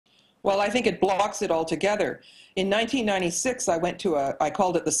Well, I think it blocks it altogether. In 1996, I went to I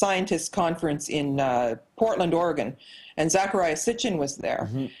called it the Scientists Conference in Portland, Oregon, and Zachariah Sitchin was there.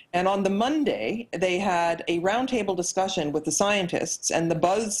 And on the Monday, they had a roundtable discussion with the scientists, and the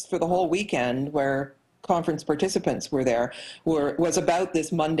buzz for the whole weekend, where conference participants were there, was about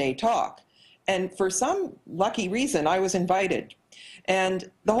this Monday talk. And for some lucky reason, I was invited. And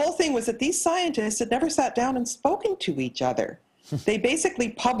the whole thing was that these scientists had never sat down and spoken to each other. They basically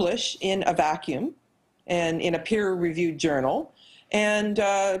publish in a vacuum and in a peer-reviewed journal, and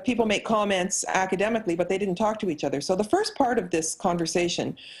people make comments academically, but they didn't talk to each other. So the first part of this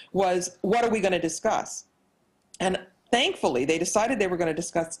conversation was, what are we going to discuss? And thankfully, they decided they were going to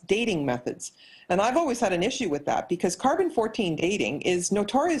discuss dating methods. And I've always had an issue with that, because carbon-14 dating is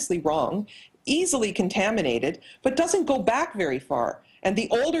notoriously wrong, easily contaminated, but doesn't go back very far. And the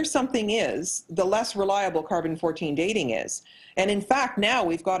older something is, the less reliable carbon-14 dating is. And in fact, now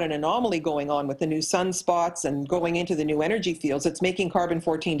we've got an anomaly going on with the new sunspots and going into the new energy fields. It's making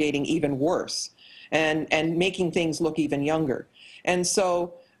carbon-14 dating even worse and making things look even younger. And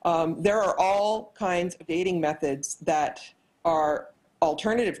so there are all kinds of dating methods that are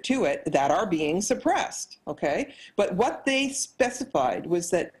alternative to it that are being suppressed, okay? But what they specified was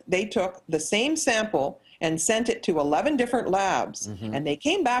that they took the same sample and sent it to 11 different labs, and they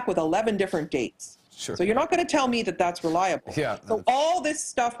came back with 11 different dates. Sure. So you're not going to tell me that that's reliable. Yeah. So all this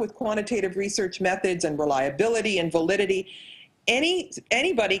stuff with quantitative research methods and reliability and validity,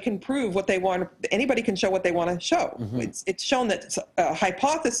 anybody can prove what they want. Anybody can show what they want to show. It's shown that a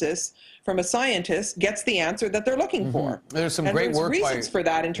hypothesis from a scientist gets the answer that they're looking for. There's some and great work reasons for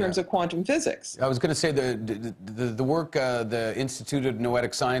that in terms of quantum physics. I was going to say the work the Institute of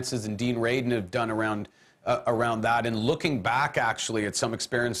Noetic Sciences and Dean Radin have done around that, and looking back actually at some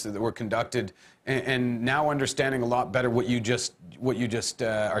experiments that were conducted, and now understanding a lot better what you just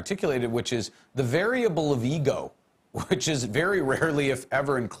articulated, which is the variable of ego, which is very rarely, if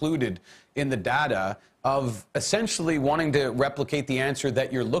ever, included in the data, of essentially wanting to replicate the answer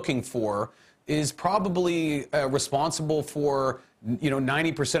that you're looking for, is probably responsible for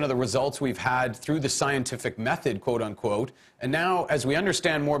 90% of the results we've had through the scientific method, quote unquote. And now, as we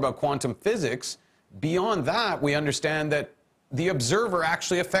understand more about quantum physics, beyond that, we understand that the observer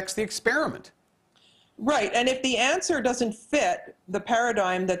actually affects the experiment. Right, and if the answer doesn't fit the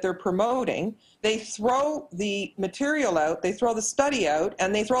paradigm that they're promoting, they throw the material out, they throw the study out,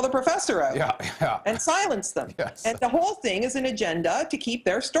 and they throw the professor out and silence them. Yes. And the whole thing is an agenda to keep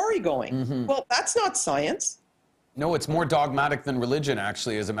their story going. Well, that's not science. No, it's more dogmatic than religion,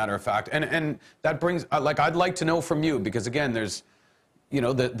 actually, as a matter of fact. And that brings, I'd like to know from you, because again, there's,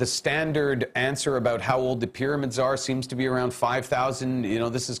 the standard answer about how old the pyramids are seems to be around 5,000.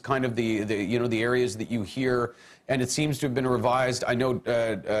 This is kind of the areas that you hear, and it seems to have been revised. I know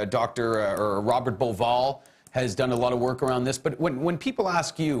Dr. Robert Boval has done a lot of work around this. But when people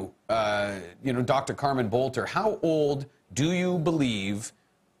ask you, Dr. Carmen Boulter, how old do you believe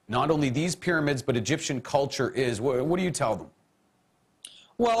not only these pyramids but Egyptian culture is? What do you tell them?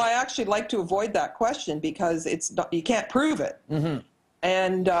 Well, I actually like to avoid that question because you can't prove it.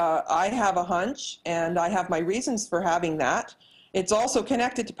 And I have a hunch, and I have my reasons for having that. It's also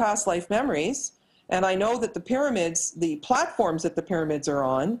connected to past life memories. And I know that the pyramids, the platforms that the pyramids are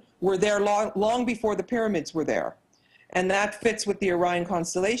on, were there long before the pyramids were there. And that fits with the Orion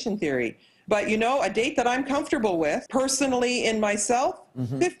constellation theory. But a date that I'm comfortable with, personally in myself,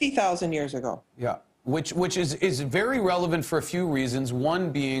 50,000 years ago. Yeah, which is very relevant for a few reasons. One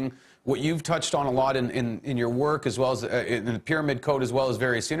being what you've touched on a lot in your work, as well as in the Pyramid Code, as well as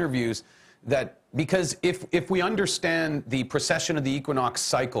various interviews, that because if we understand the precession of the equinox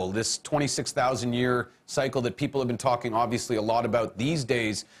cycle, this 26,000-year cycle that people have been talking obviously a lot about these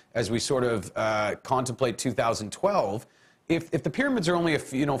days as we sort of contemplate 2012, if the pyramids are only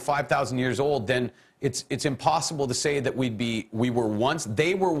 5,000 years old, then it's impossible to say that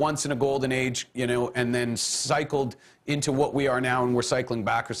they were once in a golden age, and then cycled into what we are now, and we're cycling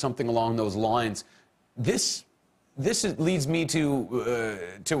back, or something along those lines. This leads me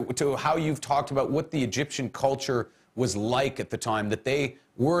to how you've talked about what the Egyptian culture was like at the time, that they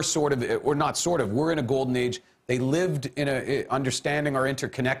were were in a golden age. They lived in understanding our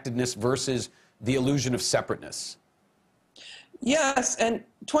interconnectedness versus the illusion of separateness. Yes, and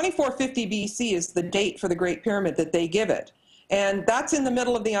 2450 BC is the date for the Great Pyramid that they give it. And that's in the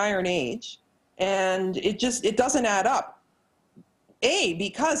middle of the Iron Age. And it doesn't add up.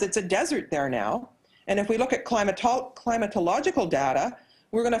 Because it's a desert there now. And if we look at climatological data,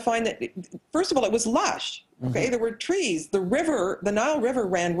 we're going to find that, first of all, it was lush. Okay, there were trees. The river, the Nile River,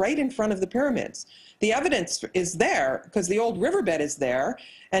 ran right in front of the pyramids. The evidence is there because the old riverbed is there,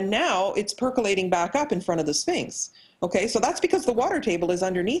 and now it's percolating back up in front of the Sphinx. Okay, so that's because the water table is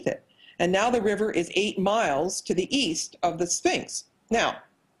underneath it. And now the river is 8 miles to the east of the Sphinx. Now,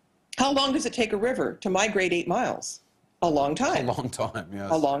 how long does it take a river to migrate 8 miles? A long time. A long time, yes.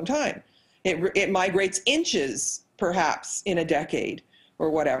 A long time. It migrates inches, perhaps, in a decade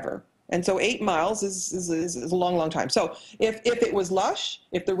or whatever. And so 8 miles is a long, long time. So if it was lush,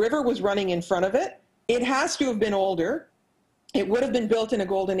 if the river was running in front of it, it has to have been older. It would have been built in a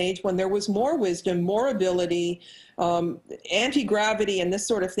golden age when there was more wisdom, more ability, anti-gravity and this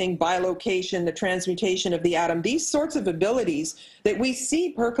sort of thing, bilocation, the transmutation of the atom, these sorts of abilities that we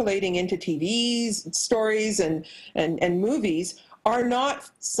see percolating into TVs, stories, and movies are not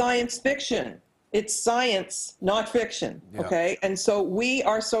science fiction. It's science, not fiction, okay? And so we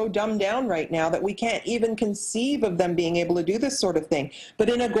are so dumbed down right now that we can't even conceive of them being able to do this sort of thing. But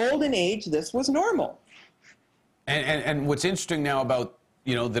in a golden age, this was normal. And what's interesting now about,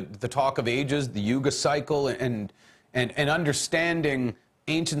 you know, the talk of ages, the Yuga cycle, and understanding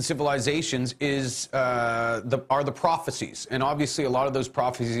ancient civilizations is are the prophecies. And obviously a lot of those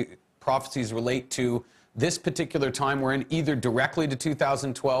prophecies relate to this particular time we're in, either directly to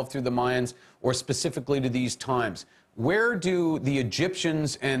 2012 through the Mayans or specifically to these times. Where do the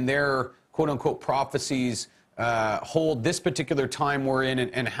Egyptians and their quote-unquote prophecies hold this particular time we're in,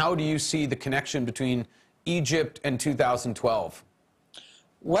 and how do you see the connection between Egypt and 2012?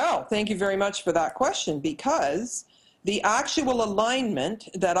 Well, thank you very much for that question, because the actual alignment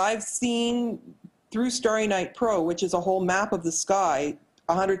that I've seen through Starry Night Pro, which is a whole map of the sky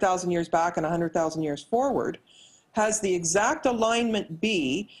 100,000 years back and 100,000 years forward, has the exact alignment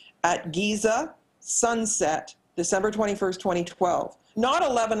be at Giza, sunset, December 21st, 2012. Not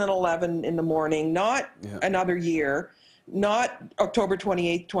 11 and 11 in the morning, not another year, not October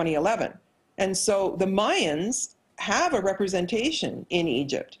 28th, 2011. And so the Mayans have a representation in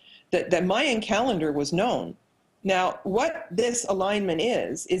Egypt. The Mayan calendar was known. Now, what this alignment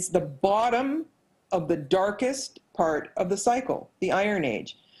is the bottom of the darkest part of the cycle, the Iron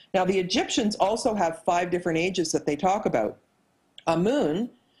Age. Now, the Egyptians also have 5 different ages that they talk about. Amun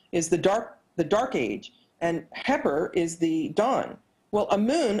is the dark age, and Heper is the dawn. Well,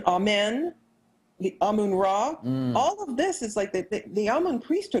 Amun, Amen, the Amun-Ra, all of this is like the Amun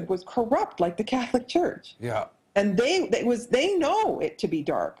priesthood was corrupt like the Catholic Church. Yeah. And they know it to be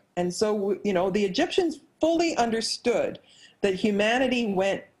dark. And so, you know, the Egyptians fully understood that humanity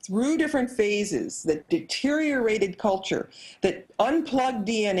went through different phases, that deteriorated culture, that unplugged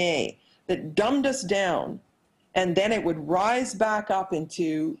DNA, that dumbed us down, and then it would rise back up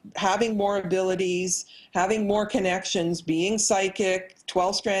into having more abilities, having more connections, being psychic,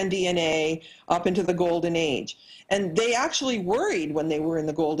 12-strand DNA, up into the golden age. And they actually worried when they were in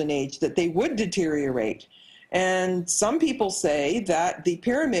the golden age that they would deteriorate. And some people say that the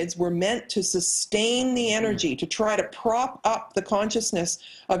pyramids were meant to sustain the energy, to try to prop up the consciousness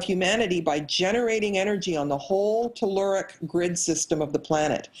of humanity by generating energy on the whole telluric grid system of the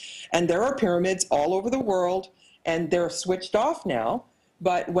planet. And there are pyramids all over the world, and they're switched off now.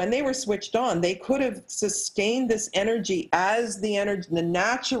 But when they were switched on, they could have sustained this energy as the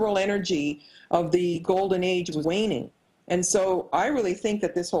natural energy of the golden age was waning. And so I really think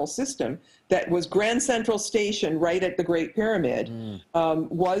that this whole system that was Grand Central Station right at the Great Pyramid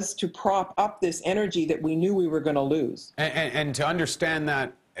was to prop up this energy that we knew we were going to lose. And to understand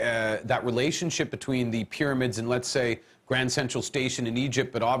that, that relationship between the pyramids and, let's say, Grand Central Station in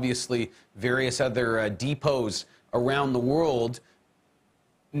Egypt, but obviously various other depots around the world,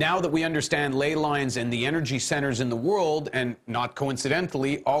 now that we understand ley lines and the energy centers in the world, and not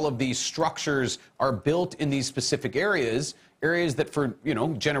coincidentally, all of these structures are built in these specific areas that for, you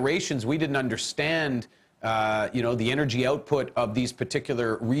know, generations we didn't understand, you know, the energy output of these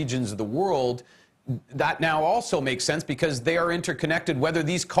particular regions of the world. That now also makes sense because they are interconnected, whether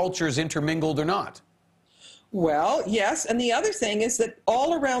these cultures intermingled or not. Well, yes, and the other thing is that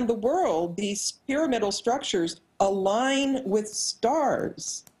all around the world, these pyramidal structures align with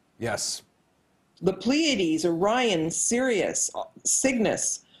stars. Yes. The Pleiades, Orion, Sirius,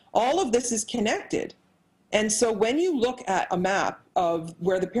 Cygnus, all of this is connected. And so when you look at a map of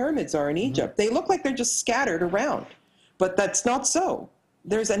where the pyramids are in Egypt, they look like they're just scattered around. But that's not so.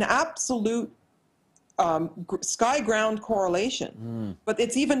 There's an absolute sky-ground correlation. But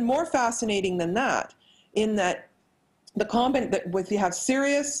it's even more fascinating than that, in that if you have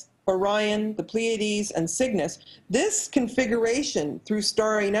Sirius, Orion, the Pleiades, and Cygnus, this configuration through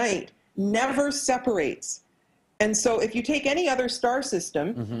Starry Night never separates. And so if you take any other star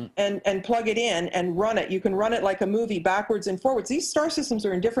system and plug it in and run it, you can run it like a movie backwards and forwards. These star systems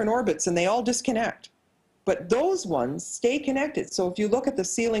are in different orbits and they all disconnect. But those ones stay connected. So if you look at the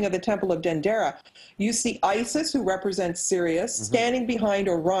ceiling of the Temple of Dendera, you see Isis, who represents Sirius, standing behind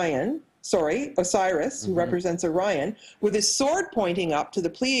Osiris, who represents Orion, with his sword pointing up to the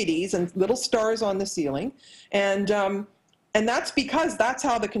Pleiades and little stars on the ceiling. And that's because that's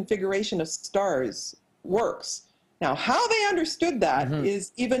how the configuration of stars works. Now, how they understood that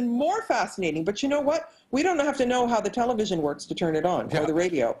is even more fascinating. But you know what? We don't have to know how the television works to turn it on, or the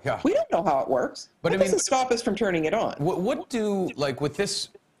radio. We don't know how it works. But that doesn't stop us from turning it on. What do, like, with this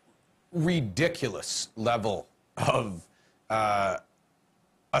ridiculous level of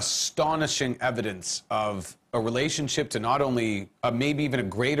astonishing evidence of a relationship to not only maybe even a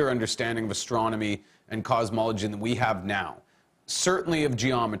greater understanding of astronomy and cosmology than we have now, certainly of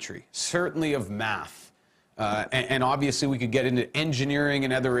geometry, certainly of math, and obviously we could get into engineering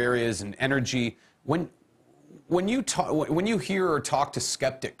and other areas and energy. When you hear or talk to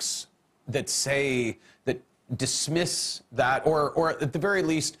skeptics that say, that dismiss that, or at the very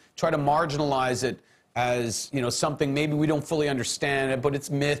least try to marginalize it as, you know, something maybe we don't fully understand it, but it's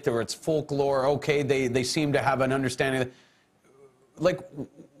myth or it's folklore. Okay, they seem to have an understanding. Like,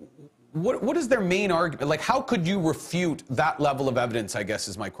 what is their main argument? Like, how could you refute that level of evidence, I guess,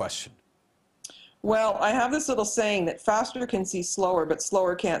 is my question. Well, I have this little saying that faster can see slower, but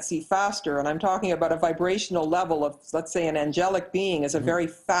slower can't see faster. And I'm talking about a vibrational level of, let's say, an angelic being is a very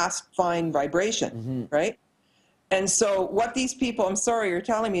fast, fine vibration, right? And so what these people, I'm sorry, you're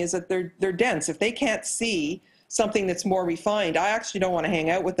telling me is that they're dense. If they can't see something that's more refined, I actually don't want to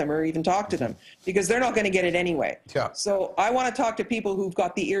hang out with them or even talk to them because they're not going to get it anyway. So I want to talk to people who've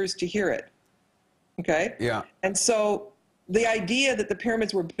got the ears to hear it, okay? And so the idea that the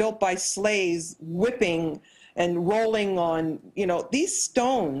pyramids were built by slaves whipping and rolling on, you know, these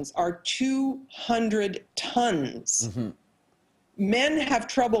stones are 200 tons. Men have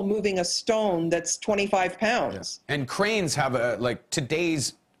trouble moving a stone that's 25 pounds. And cranes have like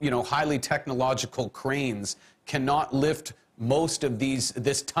today's, you know, highly technological cranes cannot lift most of this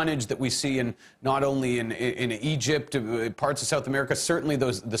tonnage that we see in not only in Egypt, parts of South America, certainly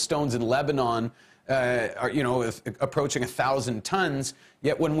the stones in Lebanon are, you know, approaching 1,000 tons.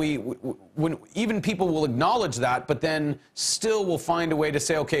 Yet when even people will acknowledge that, but then still will find a way to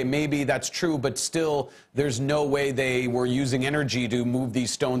say, okay, maybe that's true, but still there's no way they were using energy to move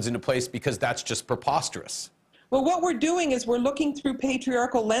these stones into place because that's just preposterous. Well, what we're doing is we're looking through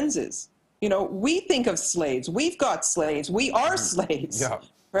patriarchal lenses. You know, we think of slaves. We've got slaves. We are slaves,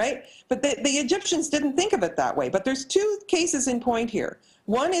 right? But the Egyptians didn't think of it that way. But there's two cases in point here.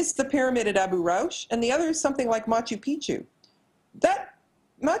 One is the pyramid at Abu Rosh, and the other is something like Machu Picchu. That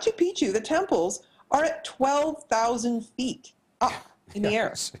Machu Picchu, the temples, are at 12,000 feet up in the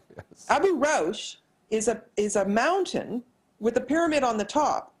air. Abu Rosh is a mountain with a pyramid on the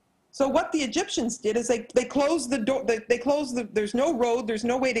top. So what the Egyptians did is they closed the door, there's no road, there's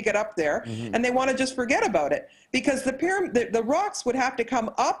no way to get up there, and they want to just forget about it because the rocks would have to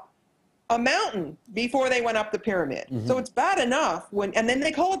come up a mountain before they went up the pyramid. So it's bad enough and then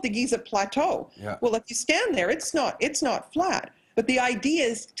they call it the Giza Plateau. Well, if you stand there, it's not flat. But the idea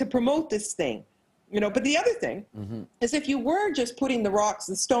is to promote this thing, you know. But the other thing is if you were just putting the rocks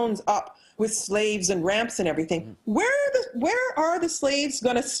and stones up with slaves and ramps and everything, where are the slaves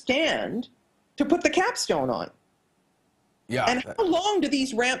going to stand to put the capstone on? And how long do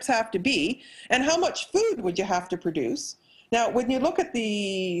these ramps have to be? And how much food would you have to produce? Now, when you look at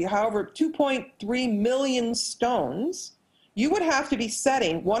the, however, 2.3 million stones, you would have to be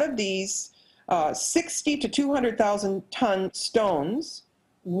setting one of these 60 to 200,000 ton stones,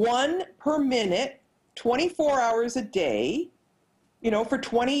 1 per minute, 24 hours a day, you know, for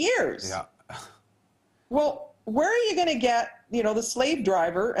 20 years. Well, where are you going to get, you know, the slave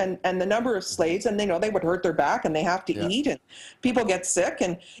driver and the number of slaves, and they would hurt their back and they have to eat and people get sick,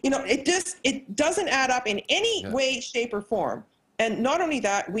 and, you know, it doesn't add up in any way, shape or form. And not only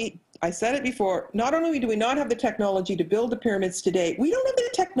that, I said it before, not only do we not have the technology to build the pyramids today, we don't have the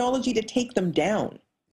technology to take them down.